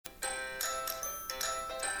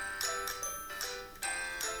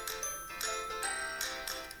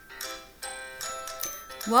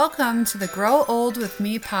Welcome to the Grow Old With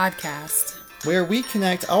Me podcast, where we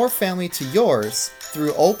connect our family to yours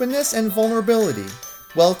through openness and vulnerability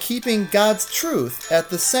while keeping God's truth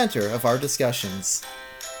at the center of our discussions.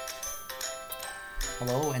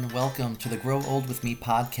 Hello and welcome to the Grow Old With Me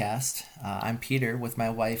podcast. I'm Peter with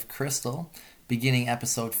my wife Crystal, beginning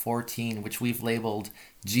episode 14, which we've labeled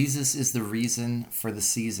Jesus is the Reason for the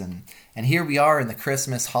Season. And here we are in the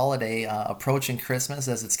Christmas holiday, approaching Christmas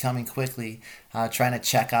as it's coming quickly, trying to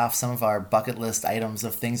check off some of our bucket list items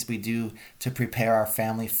of things we do to prepare our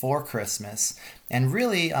family for Christmas. And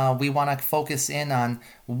really, we want to focus in on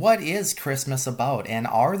what is Christmas about, and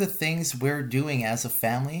are the things we're doing as a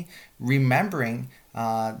family remembering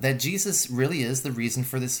that Jesus really is the reason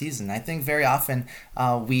for the season. I think very often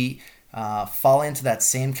we fall into that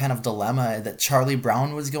same kind of dilemma that Charlie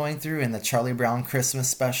Brown was going through in the Charlie Brown Christmas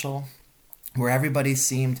special, where everybody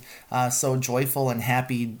seemed so joyful and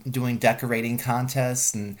happy doing decorating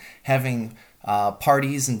contests and having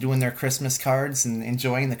parties and doing their Christmas cards and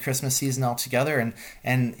enjoying the Christmas season all together.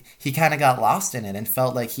 And he kind of got lost in it and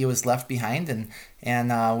felt like he was left behind and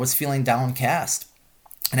was feeling downcast.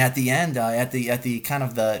 And at the end, at the kind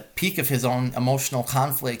of the peak of his own emotional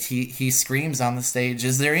conflict, he screams on the stage,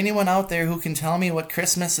 "Is there anyone out there who can tell me what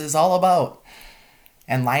Christmas is all about?"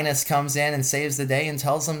 And Linus comes in and saves the day and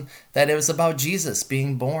tells him that it was about Jesus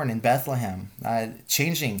being born in Bethlehem,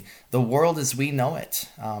 changing the world as we know it,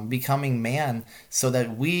 becoming man so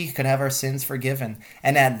that we could have our sins forgiven.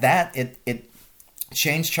 And at that, it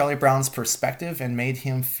changed Charlie Brown's perspective and made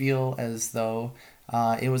him feel as though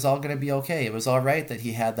it was all going to be okay. It was all right that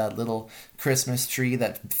he had that little Christmas tree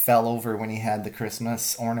that fell over when he had the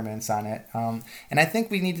Christmas ornaments on it. And I think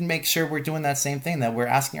we need to make sure we're doing that same thing, that we're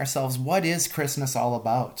asking ourselves, what is Christmas all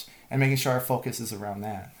about? And making sure our focus is around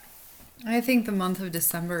that. I think the month of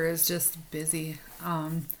December is just busy.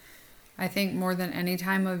 I think more than any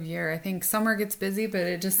time of year. I think summer gets busy, but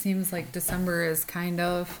it just seems like December is kind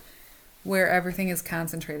of where everything is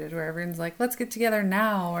concentrated, where everyone's like, let's get together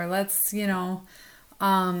now, or let's,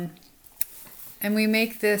 and we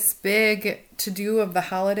make this big to-do of the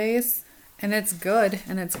holidays, and it's good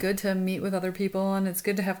to meet with other people, and it's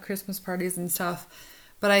good to have Christmas parties and stuff.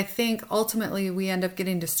 But I think ultimately we end up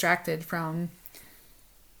getting distracted from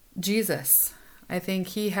Jesus. I think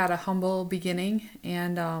he had a humble beginning,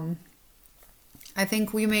 and I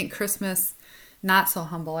think we make Christmas not so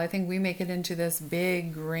humble. I think we make it into this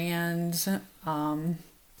big, grand,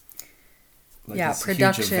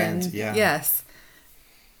 production. Yeah. Yes.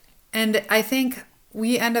 And I think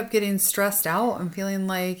we end up getting stressed out and feeling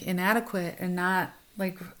like inadequate and not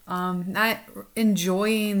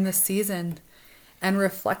enjoying the season and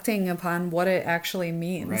reflecting upon what it actually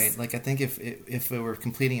means. Right. Like I think if it were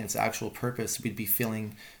completing its actual purpose, we'd be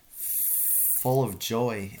feeling full of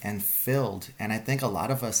joy and filled. And I think a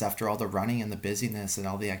lot of us, after all the running and the busyness and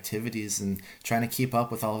all the activities and trying to keep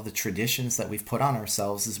up with all of the traditions that we've put on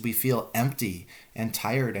ourselves, is we feel empty and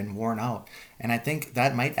tired and worn out. And I think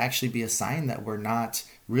that might actually be a sign that we're not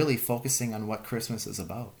really focusing on what Christmas is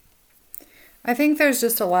about. I think there's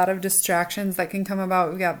just a lot of distractions that can come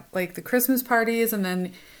about. We got like the Christmas parties, and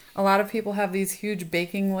then a lot of people have these huge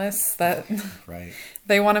baking lists that right.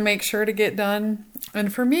 they want to make sure to get done.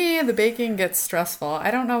 And for me, the baking gets stressful.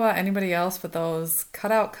 I don't know about anybody else, but those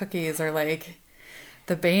cutout cookies are like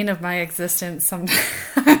the bane of my existence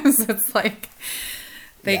sometimes. It's like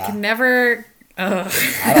they can never...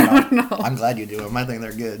 I don't know. I'm glad you do them. I think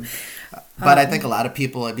they're good. But I think a lot of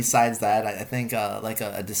people, besides that, I think like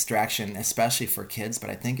a distraction, especially for kids, but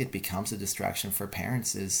I think it becomes a distraction for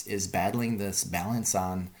parents, is battling this balance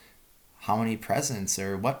on how many presents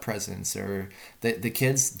or what presents, or the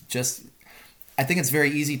kids just... I think it's very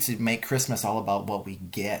easy to make Christmas all about what we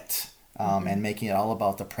get and making it all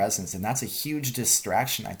about the presents. And that's a huge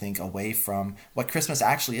distraction, I think, away from what Christmas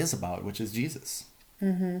actually is about, which is Jesus.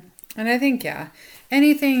 Mm-hmm. And I think,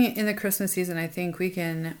 anything in the Christmas season, I think we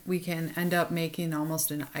can end up making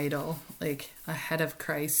almost an idol, like ahead of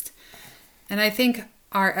Christ. And I think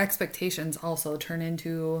our expectations also turn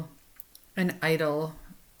into an idol,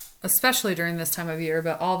 especially during this time of year,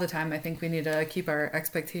 but all the time I think we need to keep our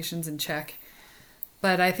expectations in check.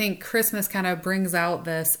 But I think Christmas kind of brings out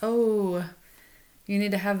this, you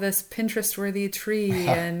need to have this Pinterest-worthy tree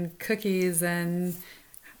and cookies and...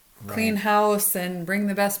 clean house and bring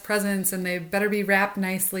the best presents, and they better be wrapped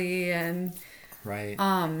nicely, and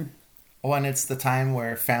and it's the time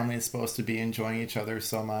where family is supposed to be enjoying each other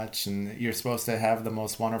so much, and you're supposed to have the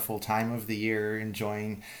most wonderful time of the year,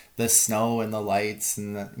 enjoying the snow and the lights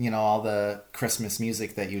and all the Christmas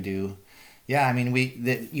music that you do. Yeah, I mean,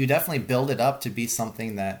 you definitely build it up to be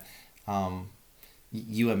something that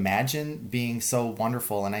you imagine being so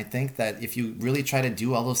wonderful. And I think that if you really try to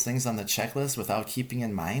do all those things on the checklist without keeping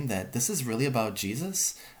in mind that this is really about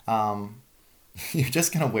Jesus, you're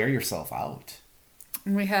just going to wear yourself out.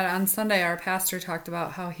 And we had on Sunday, our pastor talked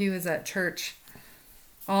about how he was at church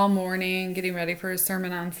all morning getting ready for his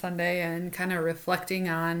sermon on Sunday and kind of reflecting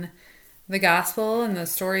on the gospel and the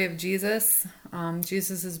story of Jesus,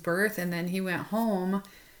 Jesus's birth. And then he went home.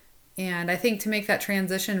 And I think to make that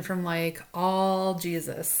transition from like all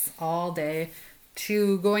Jesus all day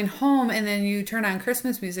to going home, and then you turn on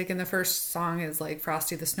Christmas music and the first song is like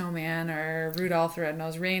Frosty the Snowman or Rudolph the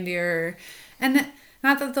Red-Nosed Reindeer. And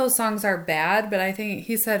not that those songs are bad, but I think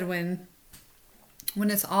he said when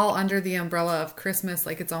it's all under the umbrella of Christmas,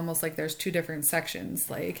 like it's almost like there's two different sections,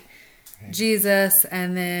 like right. Jesus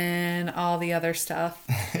and then all the other stuff.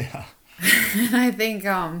 Yeah. And I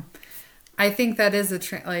think that is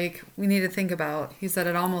like we need to think about. He said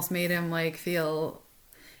it almost made him like feel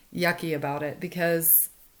yucky about it because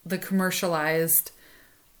the commercialized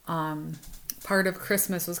part of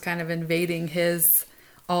Christmas was kind of invading his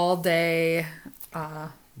all day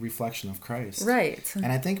reflection of Christ. Right. And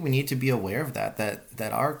I think we need to be aware of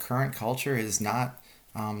that our current culture is not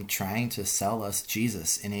trying to sell us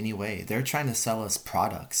Jesus in any way. They're trying to sell us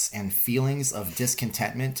products and feelings of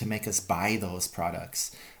discontentment to make us buy those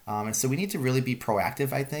products. And so we need to really be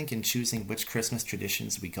proactive, I think, in choosing which Christmas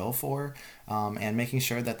traditions we go for and making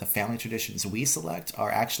sure that the family traditions we select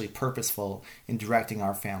are actually purposeful in directing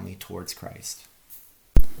our family towards Christ.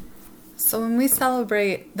 So when we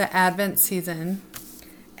celebrate the Advent season,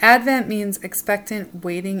 Advent means expectant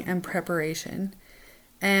waiting and preparation.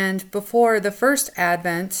 And before the first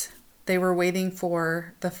Advent, they were waiting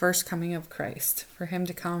for the first coming of Christ, for him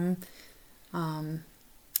to come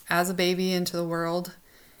as a baby into the world.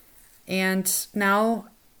 And now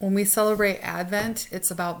when we celebrate Advent,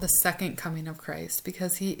 it's about the second coming of Christ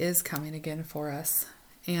because he is coming again for us.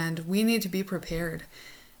 And we need to be prepared.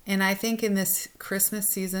 And I think in this Christmas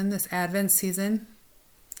season, this Advent season,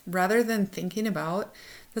 rather than thinking about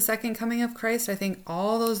the second coming of Christ, I think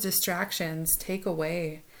all those distractions take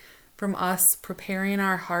away from us preparing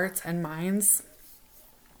our hearts and minds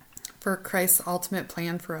for Christ's ultimate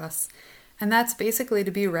plan for us. And that's basically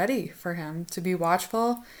to be ready for him, to be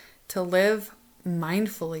watchful, to live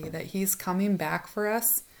mindfully that he's coming back for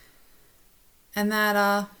us and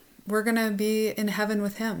that we're going to be in heaven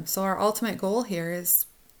with him. So our ultimate goal here is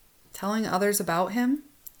telling others about him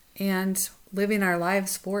and living our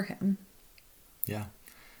lives for him. Yeah,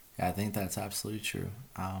 I think that's absolutely true.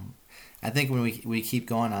 I think when we keep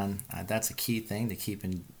going on, that's a key thing to keep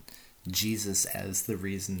in Jesus as the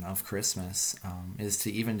reason of Christmas, is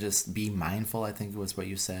to even just be mindful, I think was what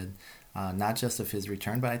you said, not just of his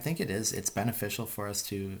return, but I think it's beneficial for us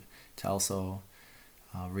to also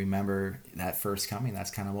remember that first coming.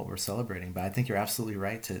 That's kind of what we're celebrating. But I think you're absolutely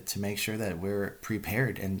right to make sure that we're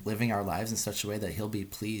prepared and living our lives in such a way that he'll be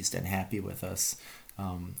pleased and happy with us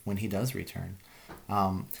when he does return.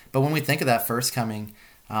 But when we think of that first coming,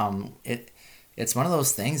 it's one of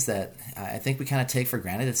those things that I think we kind of take for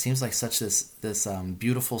granted. It seems like such this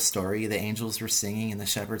beautiful story. The angels were singing and the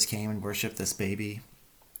shepherds came and worshiped this baby.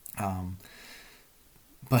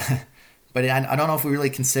 But I don't know if we really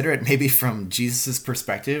consider it maybe from Jesus'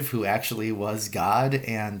 perspective, who actually was God.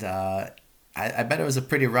 And I bet it was a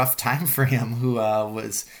pretty rough time for him, who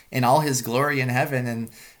was in all his glory in heaven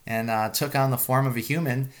and took on the form of a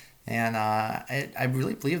human. And I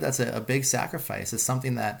really believe that's a big sacrifice. It's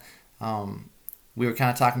something that we were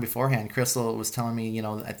kind of talking beforehand. Crystal was telling me,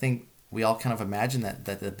 I think we all kind of imagine that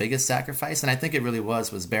the biggest sacrifice, and I think it really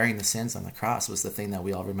was bearing the sins on the cross was the thing that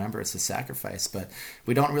we all remember as a sacrifice. But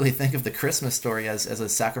we don't really think of the Christmas story as a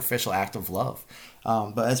sacrificial act of love.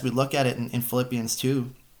 But as we look at it in Philippians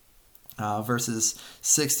 2, verses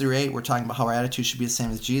 6 through 8, we're talking about how our attitude should be the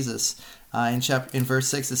same as Jesus. In verse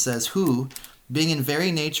 6, it says, "Who, being in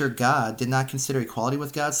very nature God, did not consider equality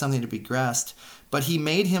with God something to be grasped, but he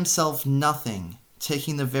made himself nothing,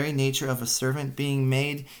 taking the very nature of a servant, being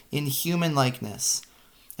made in human likeness.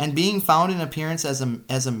 And being found in appearance as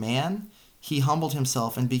a man, he humbled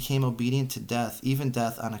himself and became obedient to death, even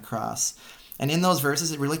death on a cross." And in those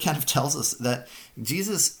verses, it really kind of tells us that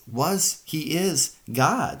Jesus he is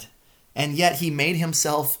God, and yet he made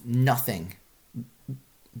himself nothing,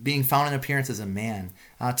 being found in appearance as a man,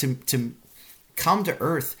 to come to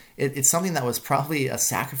earth. It's something that was probably a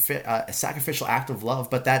sacrificial act of love,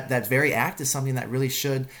 but that very act is something that really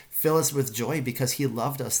should fill us with joy because he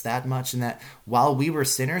loved us that much, and that while we were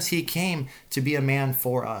sinners, he came to be a man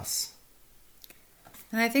for us.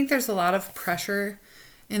 And I think there's a lot of pressure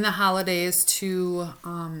in the holidays to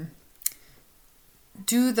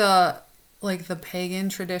do the like the pagan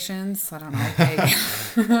traditions. I don't know,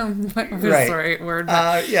 pagan. What was Right. the right word?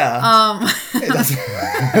 But, Yeah.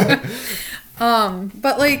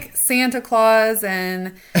 but like Santa Claus,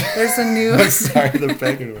 and there's a new I'm sorry, the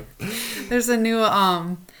pagan one. there's a new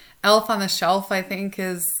Elf on the Shelf, I think,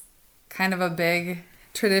 is kind of a big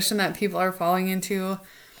tradition that people are falling into.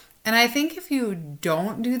 And I think if you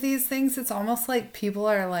don't do these things, it's almost like people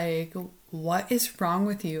are like, what is wrong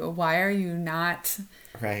with you? Why are you not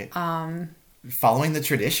Right. Following the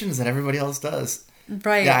traditions that everybody else does.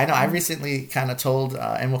 right? Yeah, I know. I recently kind of told,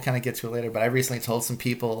 and we'll kind of get to it later, but I recently told some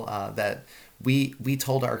people that we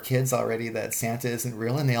told our kids already that Santa isn't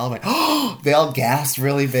real, and they all went, oh, they all gasped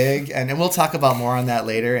really big. And we'll talk about more on that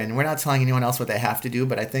later. And we're not telling anyone else what they have to do,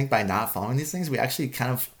 but I think by not following these things, we actually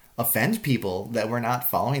kind of offend people that we're not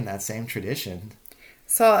following that same tradition.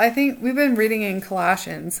 So I think we've been reading in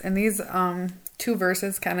Colossians, and these two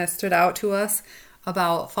verses kind of stood out to us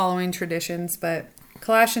about following traditions. But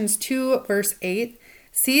Colossians 2, verse 8,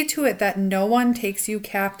 see to it that no one takes you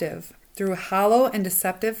captive through hollow and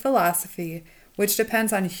deceptive philosophy, which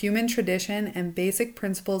depends on human tradition and basic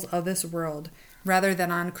principles of this world, rather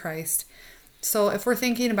than on Christ. So if we're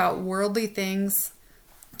thinking about worldly things,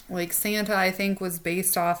 like Santa, I think, was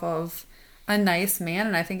based off of a nice man,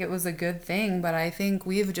 and I think it was a good thing, but I think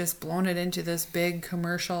we've just blown it into this big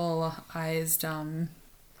commercialized deal.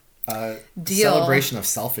 Celebration of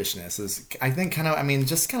selfishness is, I think, kind of, I mean,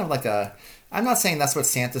 just kind of like a, I'm not saying that's what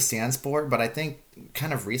Santa stands for, but I think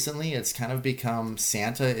kind of recently it's kind of become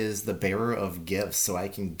Santa is the bearer of gifts, so I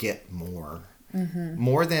can get more. Mm-hmm.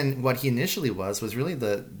 More than what he initially was really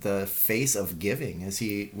the face of giving, as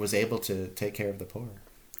he was able to take care of the poor.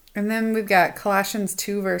 And then we've got Colossians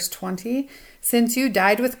 2, verse 20. Since you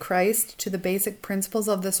died with Christ to the basic principles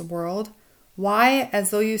of this world, why, as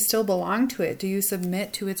though you still belong to it, do you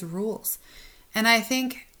submit to its rules? And I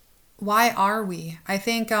think, why are we? I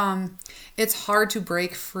think it's hard to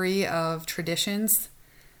break free of traditions.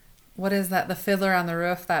 What is that? The Fiddler on the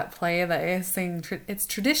Roof, that play that I sing, it's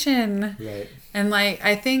tradition. Right. And like,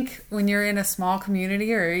 I think when you're in a small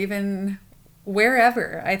community or even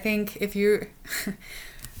wherever, I think if you...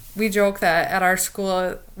 We joke that at our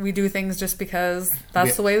school we do things just because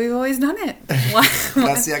that's the way we've always done it.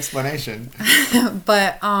 That's the explanation.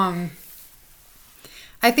 But I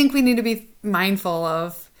think we need to be mindful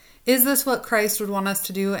of, is this what Christ would want us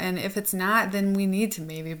to do? And if it's not, then we need to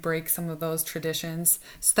maybe break some of those traditions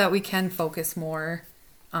so that we can focus more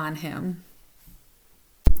on Him.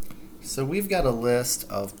 So we've got a list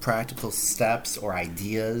of practical steps or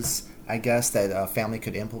ideas, I guess, that a family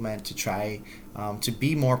could implement to try to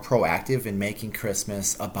be more proactive in making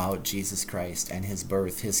Christmas about Jesus Christ and His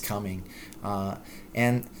birth, His coming.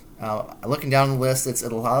 And looking down the list, it's a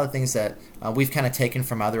lot of things that we've kind of taken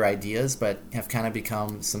from other ideas, but have kind of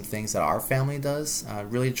become some things that our family does,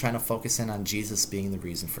 really trying to focus in on Jesus being the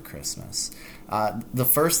reason for Christmas. The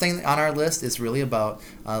first thing on our list is really about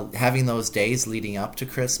having those days leading up to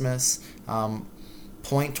Christmas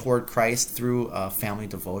point toward Christ through family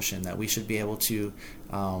devotion, that we should be able to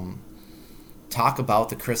talk about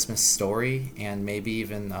the Christmas story and maybe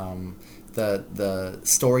even the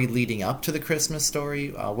story leading up to the Christmas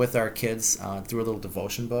story with our kids through a little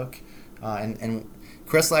devotion book. And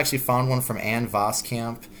Crystal actually found one from Ann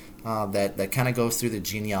Voskamp that kind of goes through the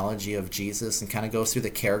genealogy of Jesus and kind of goes through the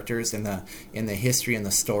characters in the history and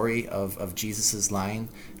the story of Jesus's line,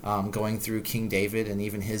 going through King David and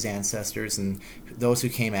even his ancestors and those who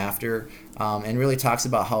came after, and really talks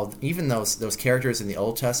about how even those characters in the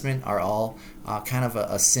Old Testament are all kind of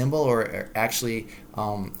a symbol or actually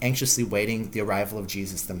anxiously waiting the arrival of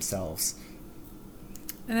Jesus themselves.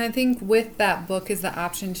 And I think with that book is the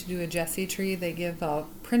option to do a Jesse tree. They give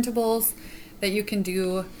printables that you can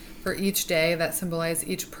do for each day that symbolize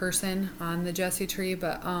each person on the Jesse tree.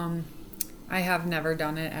 But I have never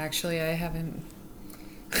done it, actually. I haven't.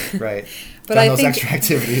 Right. But done I those think, extra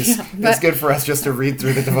activities. Yeah, it's good for us just to read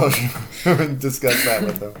through the devotion and discuss that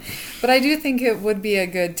with them. But I do think it would be a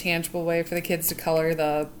good, tangible way for the kids to color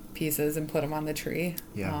the pieces and put them on the tree.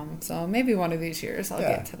 Yeah. So maybe one of these years I'll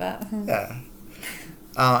get to that. Yeah.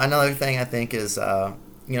 Another thing I think is,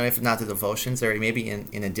 if not the devotions, or maybe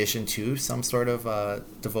in addition to some sort of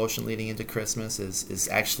devotion leading into Christmas, is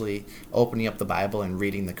actually opening up the Bible and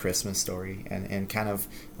reading the Christmas story and kind of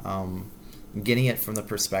getting it from the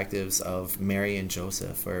perspectives of Mary and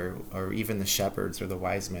Joseph, or even the shepherds or the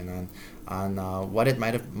wise men on what it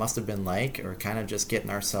must have been like, or kind of just getting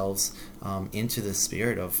ourselves into the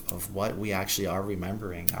spirit of what we actually are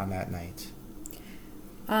remembering on that night.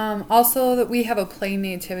 Also, that we have a play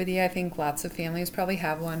nativity. I think lots of families probably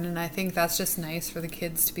have one, and I think that's just nice for the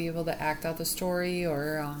kids to be able to act out the story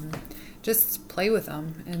or just play with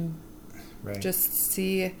them and Right. just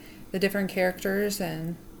see the different characters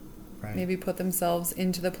and Right. maybe put themselves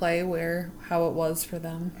into the play how it was for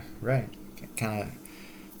them. Right. Kind of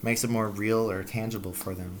makes it more real or tangible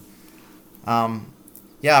for them.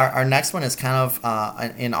 Yeah, our next one is kind of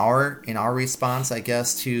in our response, I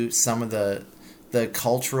guess, to some of the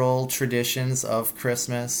cultural traditions of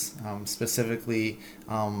Christmas, specifically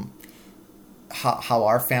how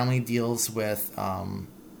our family deals with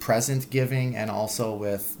present giving and also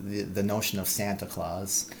with the notion of Santa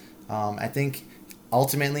Claus. I think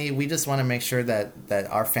ultimately we just want to make sure that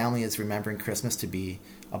our family is remembering Christmas to be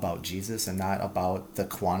about Jesus and not about the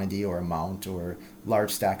quantity or amount or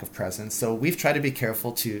large stack of presents. So we've tried to be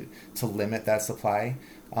careful to limit that supply.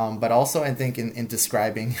 But also I think in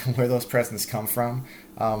describing where those presents come from,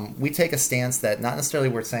 we take a stance that not necessarily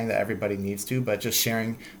we're saying that everybody needs to, but just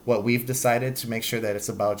sharing what we've decided to make sure that it's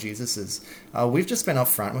about Jesus is we've just been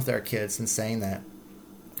upfront with our kids and saying that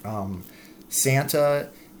Santa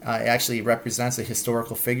actually represents a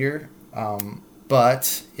historical figure,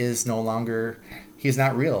 but is no longer, he's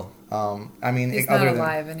not real. I mean, He's other not than,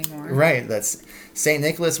 alive anymore. right? That's Saint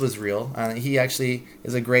Nicholas was real. He actually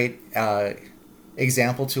is a great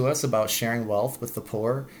example to us about sharing wealth with the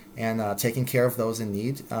poor and taking care of those in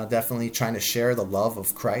need. Definitely trying to share the love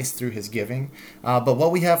of Christ through his giving. But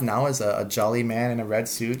what we have now is a jolly man in a red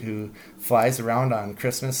suit who flies around on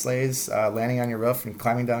Christmas sleighs, landing on your roof and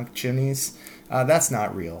climbing down chimneys. That's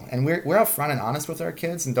not real. And we're upfront and honest with our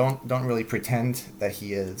kids and don't really pretend that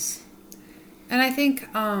he is. And I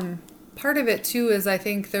think part of it too is I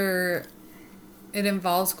think it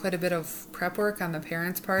involves quite a bit of prep work on the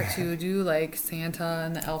parents' part to do like Santa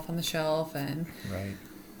and the Elf on the Shelf and Right.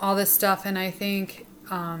 all this stuff. And I think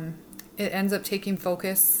it ends up taking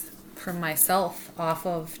focus from myself off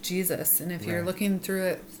of Jesus. And if you're Right. looking through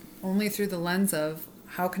it only through the lens of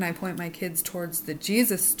how can I point my kids towards the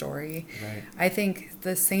Jesus story, Right. I think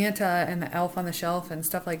the Santa and the Elf on the Shelf and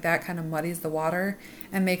stuff like that kind of muddies the water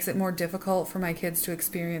and makes it more difficult for my kids to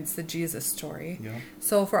experience the Jesus story. Yeah.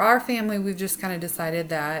 So for our family, we've just kind of decided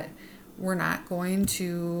that we're not going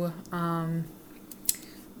to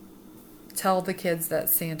tell the kids that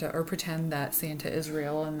Santa, or pretend that Santa is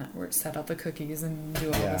real and that we're set up the cookies and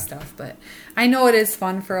do all Yeah. this stuff. But I know it is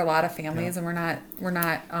fun for a lot of families, Yeah. and we're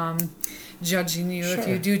not judging you if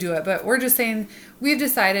Sure. you do it. But we're just saying we've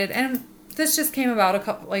decided, and this just came about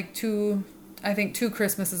two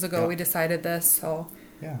Christmases ago. Yeah. We decided this, so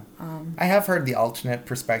Yeah. I have heard the alternate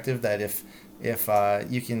perspective that if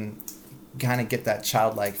you can kind of get that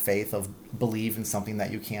childlike faith of believe in something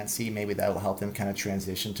that you can't see, maybe that will help them kind of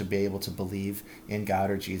transition to be able to believe in God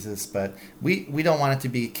or Jesus. But we don't want it to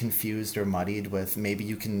be confused or muddied with maybe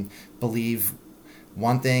you can believe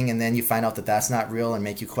one thing and then you find out that that's not real and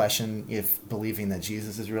make you question if believing that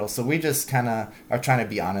Jesus is real. So we just kind of are trying to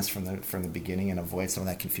be honest from the beginning and avoid some of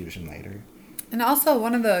that confusion later. And also,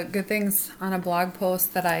 one of the good things on a blog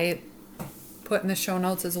post that I put in the show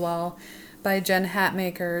notes as well by Jen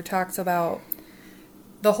Hatmaker talks about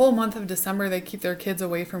the whole month of December they keep their kids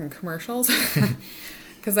away from commercials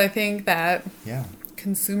because I think that Yeah.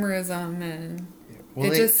 consumerism and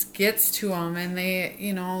Well, just gets to them, and they,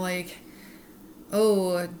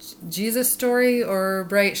 Jesus story or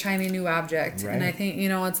bright shiny new object. Right. And I think,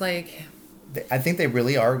 it's like, I think they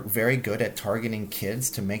really are very good at targeting kids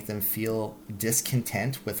to make them feel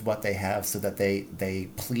discontent with what they have so that they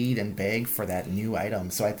plead and beg for that new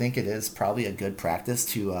item. So I think it is probably a good practice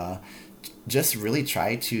to just really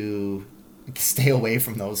try to stay away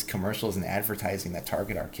from those commercials and advertising that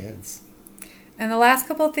target our kids. and the last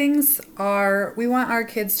couple of things are we want our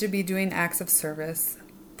kids to be doing acts of service,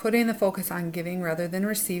 putting the focus on giving rather than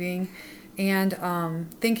receiving, and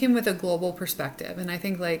thinking with a global perspective. And I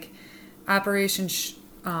think Operation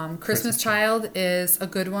Christmas Child is a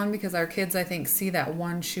good one because our kids, I think, see that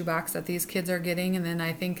one shoebox that these kids are getting, and then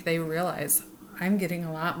I think they realize I'm getting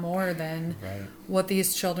a lot more than Right. what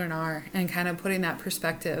these children are, and kind of putting that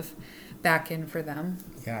perspective back in for them.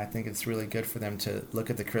 Yeah, I think it's really good for them to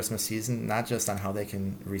look at the Christmas season, not just on how they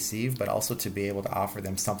can receive, but also to be able to offer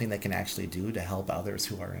them something they can actually do to help others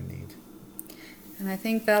who are in need. And I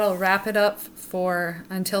think that'll wrap it up for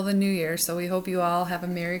until the new year. So we hope you all have a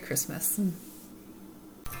Merry Christmas.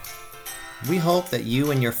 We hope that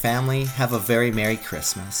you and your family have a very Merry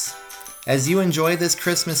Christmas. As you enjoy this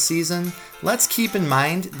Christmas season, let's keep in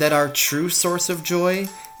mind that our true source of joy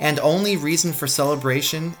and only reason for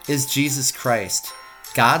celebration is Jesus Christ,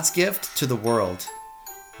 God's gift to the world.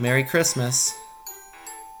 Merry Christmas.